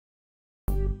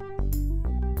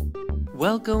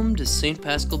Welcome to St.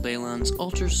 Paschal Baylon's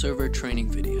altar server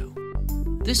training video.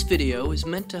 This video is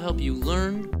meant to help you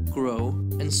learn, grow,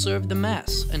 and serve the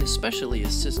Mass, and especially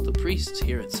assist the priests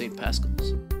here at St.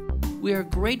 Paschal's. We are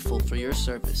grateful for your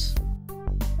service.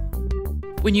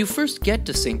 When you first get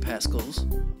to St. Paschal's,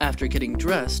 after getting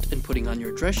dressed and putting on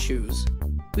your dress shoes,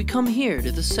 we come here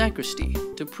to the sacristy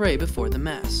to pray before the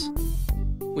Mass.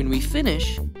 When we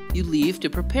finish, you leave to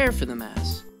prepare for the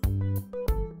Mass.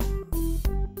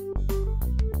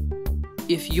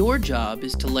 If your job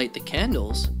is to light the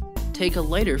candles, take a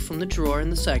lighter from the drawer in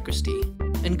the sacristy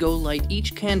and go light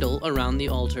each candle around the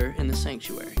altar in the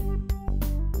sanctuary.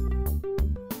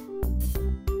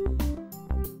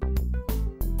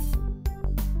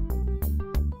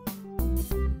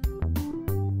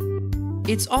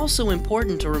 It's also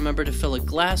important to remember to fill a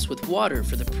glass with water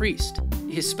for the priest,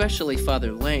 especially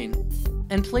Father Lane,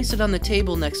 and place it on the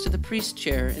table next to the priest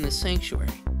chair in the sanctuary.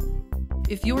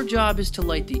 If your job is to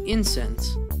light the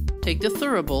incense, take the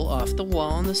thurible off the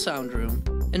wall in the sound room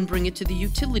and bring it to the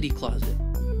utility closet,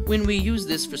 when we use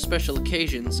this for special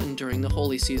occasions and during the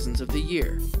holy seasons of the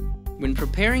year. When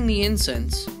preparing the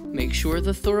incense, make sure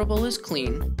the thurible is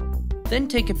clean, then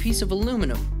take a piece of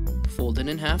aluminum, fold it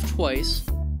in half twice,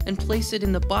 and place it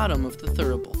in the bottom of the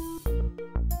thurible.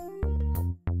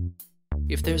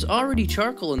 If there's already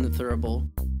charcoal in the thurible,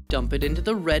 dump it into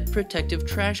the red protective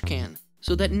trash can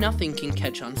so that nothing can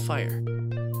catch on fire.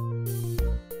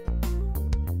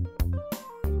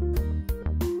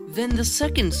 Then the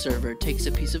second server takes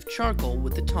a piece of charcoal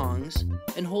with the tongs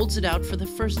and holds it out for the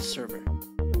first server.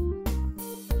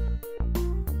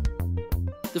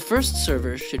 The first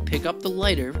server should pick up the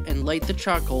lighter and light the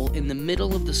charcoal in the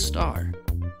middle of the star.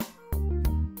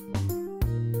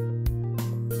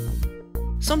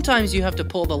 Sometimes you have to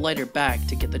pull the lighter back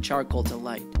to get the charcoal to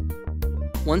light.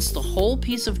 Once the whole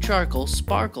piece of charcoal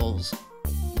sparkles,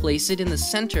 place it in the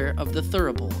center of the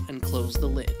thurible and close the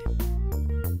lid.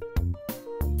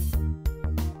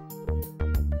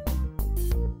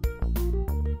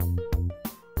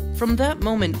 From that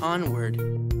moment onward,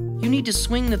 you need to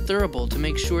swing the thurible to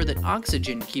make sure that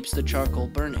oxygen keeps the charcoal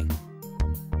burning.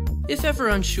 If ever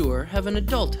unsure, have an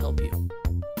adult help you.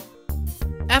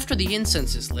 After the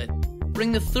incense is lit,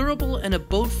 bring the thurible and a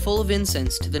boat full of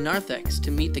incense to the narthex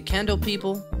to meet the candle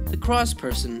people, the cross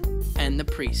person, and the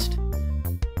priest.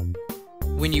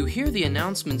 When you hear the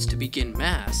announcements to begin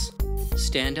Mass,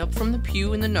 stand up from the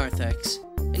pew in the narthex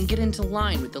and get into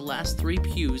line with the last 3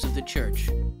 pews of the church.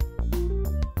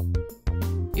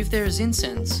 If there is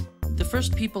incense, the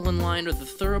first people in line are the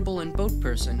thurible and boat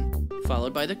person,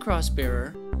 followed by the cross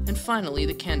bearer, and finally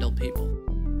the candle people.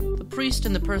 The priest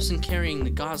and the person carrying the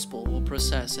gospel will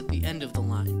process at the end of the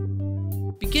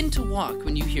line. Begin to walk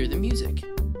when you hear the music.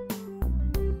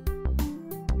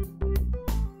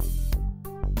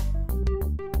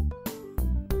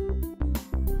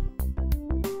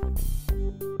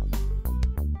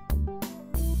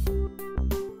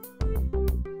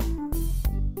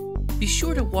 Be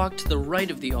sure to walk to the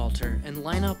right of the altar and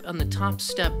line up on the top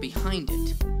step behind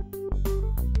it.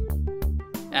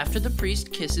 After the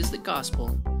priest kisses the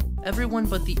gospel, everyone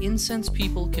but the incense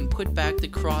people can put back the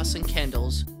cross and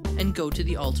candles and go to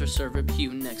the altar server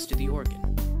pew next to the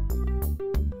organ.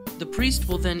 The priest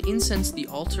will then incense the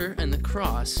altar and the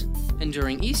cross, and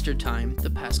during Easter time, the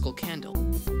Paschal candle.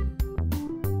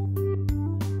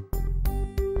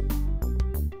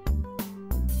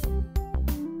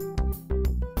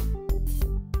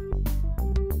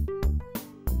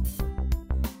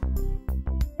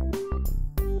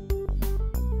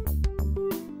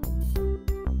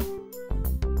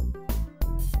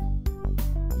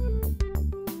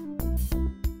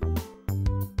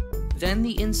 Then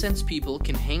the incense people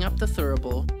can hang up the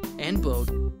thurible and boat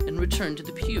and return to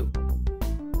the pew.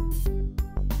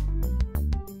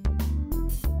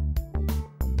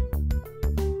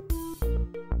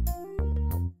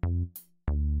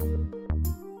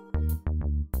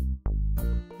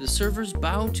 The servers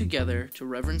bow together to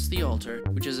reverence the altar,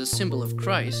 which is a symbol of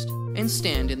Christ, and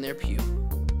stand in their pew.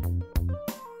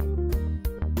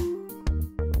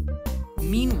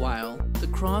 Meanwhile, the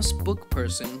cross book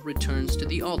person returns to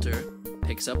the altar,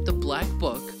 picks up the black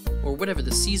book, or whatever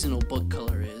the seasonal book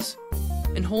color is,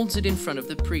 and holds it in front of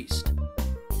the priest.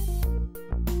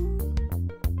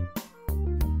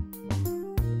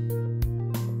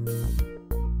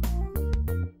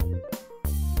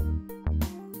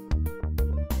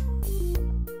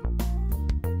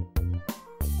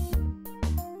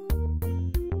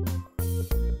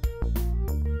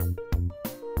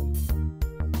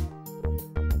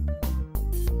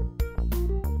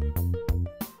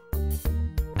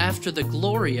 After the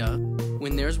Gloria,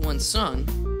 when there's one sung,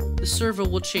 the server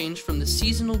will change from the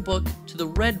seasonal book to the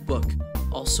red book,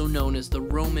 also known as the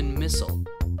Roman Missal,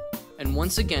 and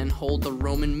once again hold the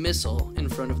Roman Missal in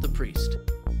front of the priest.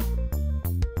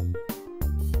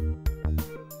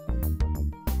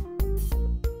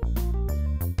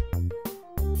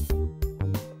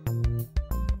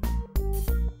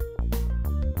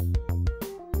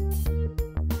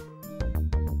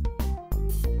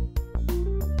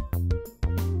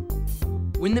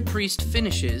 When the priest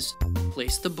finishes,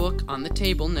 place the book on the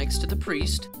table next to the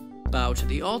priest, bow to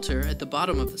the altar at the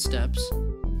bottom of the steps,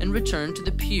 and return to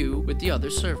the pew with the other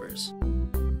servers.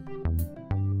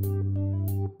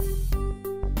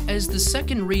 As the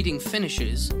second reading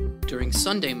finishes, during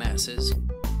Sunday Masses,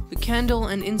 the candle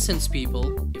and incense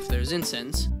people, if there's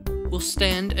incense, will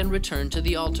stand and return to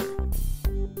the altar.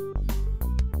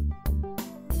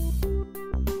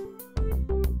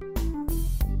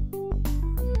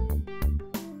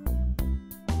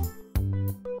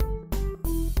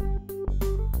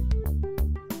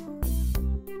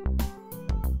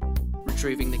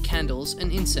 Retrieving the candles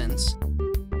and incense.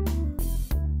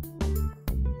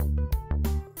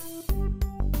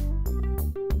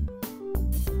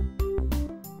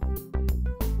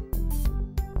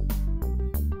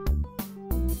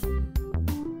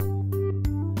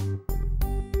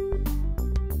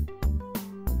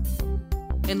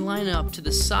 And line up to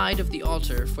the side of the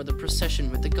altar for the procession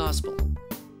with the gospel.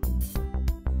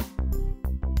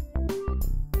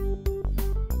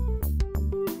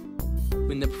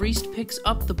 When the priest picks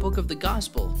up the book of the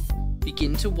gospel,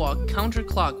 begin to walk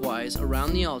counterclockwise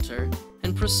around the altar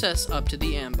and process up to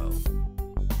the ambo.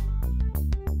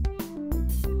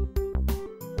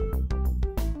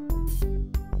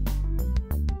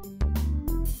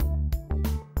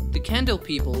 The candle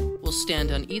people will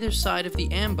stand on either side of the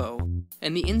ambo,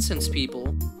 and the incense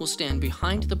people will stand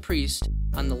behind the priest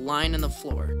on the line on the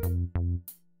floor.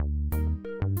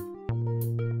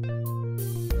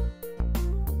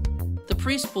 The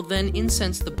priest will then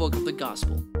incense the book of the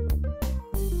gospel.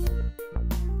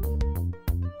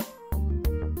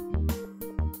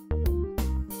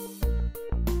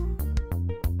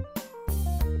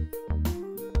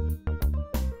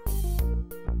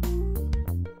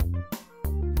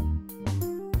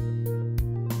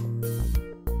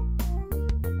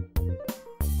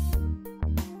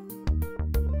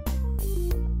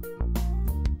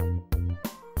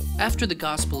 After the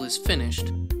gospel is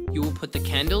finished, you will put the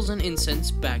candles and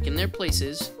incense back in their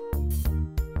places,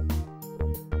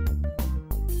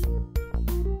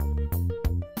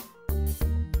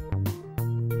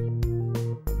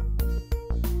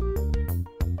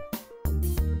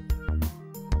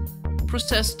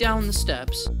 process down the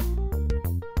steps,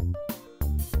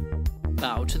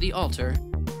 bow to the altar,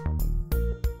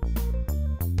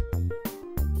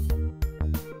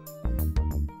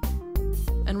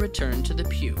 and return to the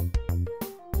pew.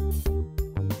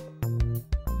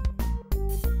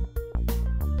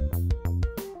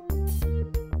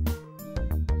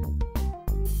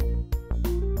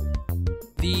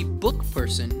 The book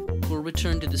person will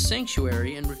return to the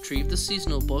sanctuary and retrieve the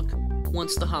seasonal book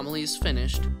once the homily is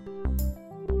finished,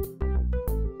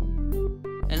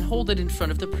 and hold it in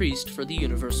front of the priest for the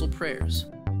universal prayers.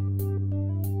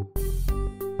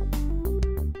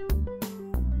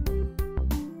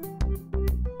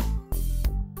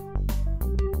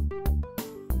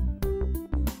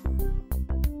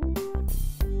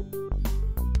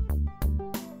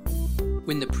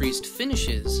 When the priest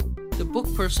finishes, the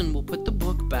book person will put the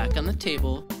book back on the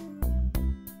table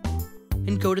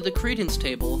and go to the credence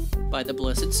table by the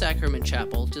Blessed Sacrament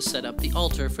Chapel to set up the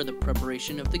altar for the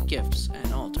preparation of the gifts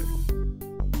and altar.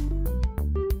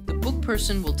 The book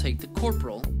person will take the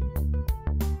corporal,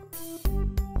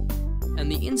 and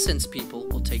the incense people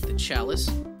will take the chalice,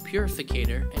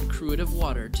 purificator, and cruet of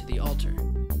water to the altar.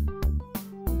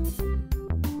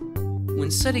 When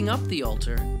setting up the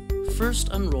altar, first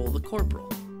unroll the corporal.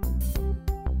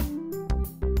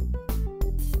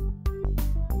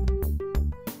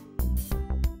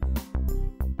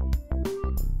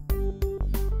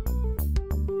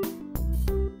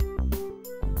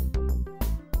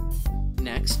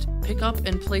 Next, pick up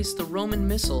and place the Roman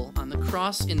Missal on the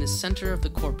cross in the center of the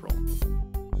corporal.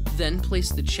 Then place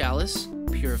the chalice,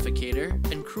 purificator,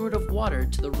 and cruet of water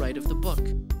to the right of the book.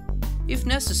 If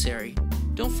necessary,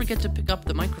 don't forget to pick up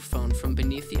the microphone from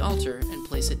beneath the altar and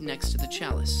place it next to the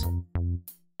chalice.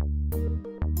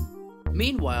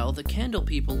 Meanwhile, the candle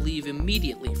people leave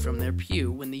immediately from their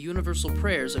pew when the universal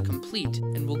prayers are complete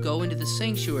and will go into the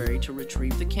sanctuary to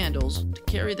retrieve the candles to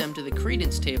carry them to the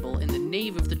credence table in the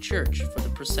nave of the church for the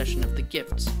procession of the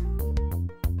gifts.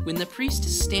 When the priest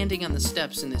is standing on the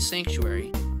steps in the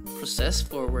sanctuary, process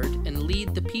forward and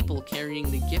lead the people carrying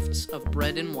the gifts of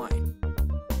bread and wine.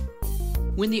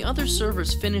 When the other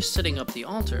servers finish setting up the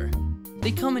altar,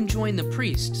 they come and join the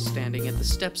priest standing at the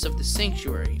steps of the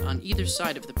sanctuary on either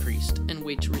side of the priest and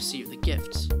wait to receive the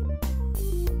gifts.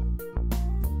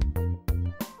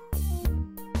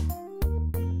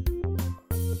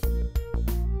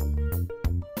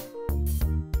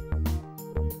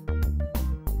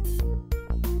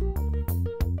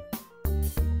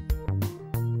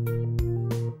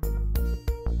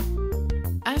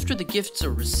 After the gifts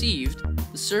are received,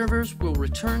 the servers will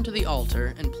return to the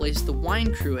altar and place the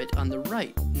wine cruet on the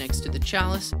right next to the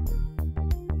chalice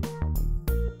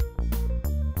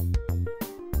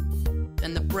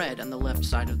and the bread on the left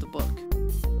side of the book.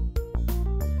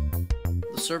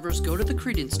 The servers go to the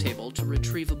credence table to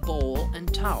retrieve a bowl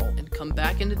and towel and come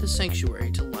back into the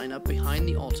sanctuary to line up behind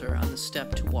the altar on the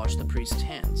step to wash the priest's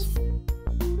hands.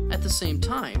 At the same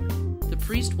time, the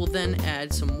priest will then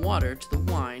add some water to the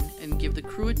wine and give the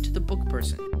cruet to the book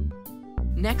person.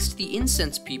 Next, the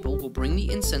incense people will bring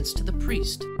the incense to the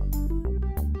priest,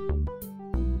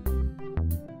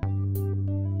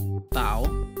 bow,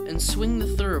 and swing the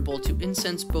thurible to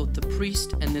incense both the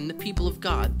priest and then the people of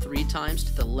God 3 times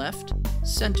to the left,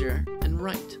 center, and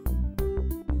right.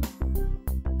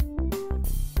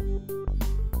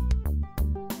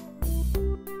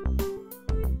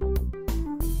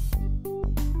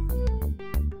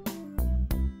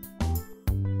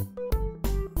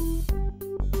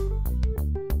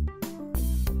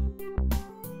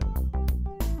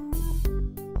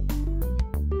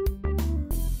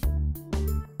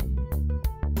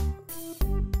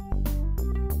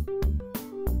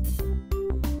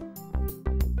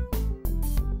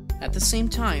 At the same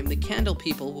time, the candle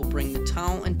people will bring the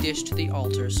towel and dish to the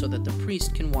altar so that the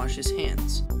priest can wash his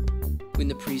hands. When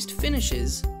the priest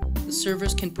finishes, the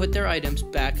servers can put their items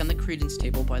back on the credence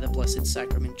table by the Blessed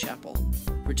Sacrament Chapel,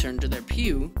 return to their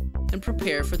pew, and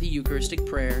prepare for the Eucharistic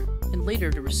prayer and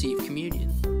later to receive communion.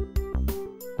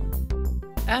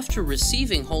 After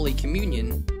receiving Holy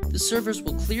Communion, the servers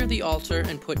will clear the altar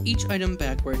and put each item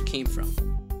back where it came from.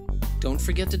 Don't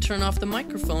forget to turn off the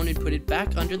microphone and put it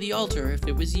back under the altar if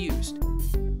it was used.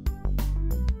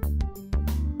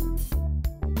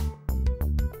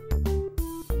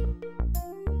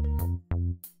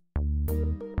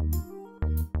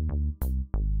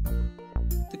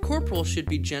 The corporal should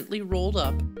be gently rolled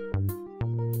up,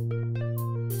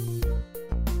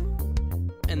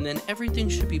 and then everything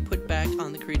should be put back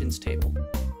on the credence table.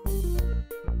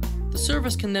 The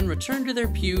servers can then return to their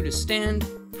pew to stand,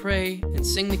 pray, and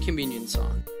sing the communion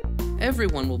song.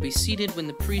 Everyone will be seated when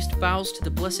the priest bows to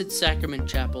the Blessed Sacrament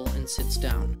Chapel and sits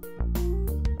down.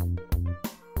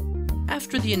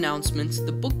 After the announcements,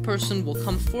 the book person will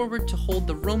come forward to hold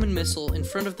the Roman Missal in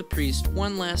front of the priest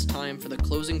one last time for the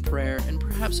closing prayer and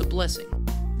perhaps a blessing.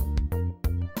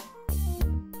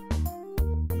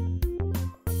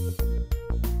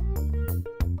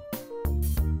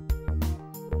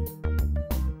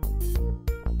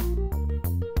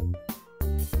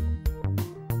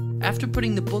 After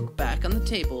putting the book back on the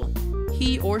table,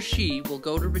 he or she will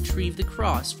go to retrieve the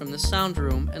cross from the sound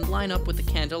room and line up with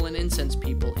the candle and incense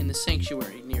people in the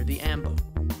sanctuary near the ambo.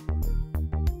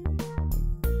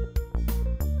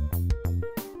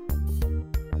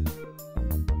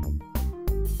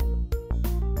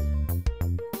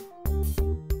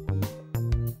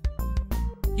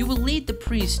 You will lead the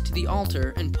priest to the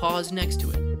altar and pause next to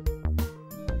it.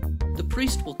 The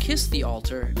priest will kiss the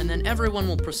altar, and then everyone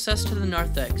will process to the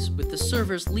narthex, with the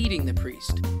servers leading the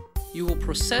priest. You will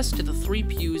process to the 3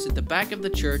 pews at the back of the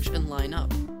church and line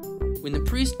up. When the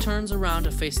priest turns around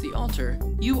to face the altar,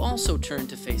 you also turn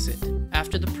to face it.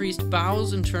 After the priest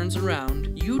bows and turns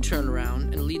around, you turn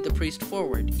around and lead the priest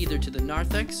forward, either to the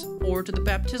narthex or to the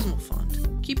baptismal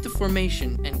font. Keep the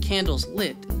formation and candles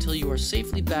lit until you are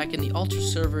safely back in the altar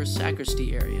server's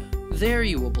sacristy area. There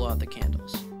you will blow out the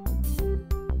candles.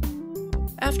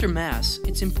 After Mass,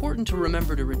 it's important to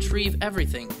remember to retrieve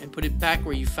everything and put it back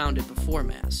where you found it before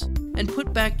Mass, and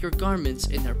put back your garments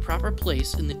in their proper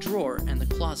place in the drawer and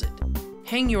the closet.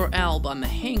 Hang your alb on the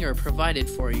hanger provided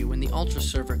for you in the altar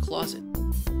server closet.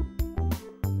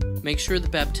 Make sure the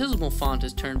baptismal font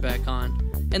is turned back on,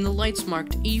 and the lights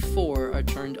marked E4 are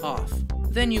turned off.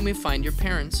 Then you may find your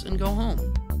parents and go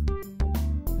home.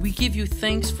 We give you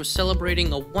thanks for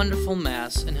celebrating a wonderful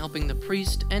Mass and helping the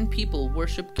priest and people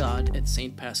worship God at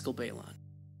St. Paschal Baylon.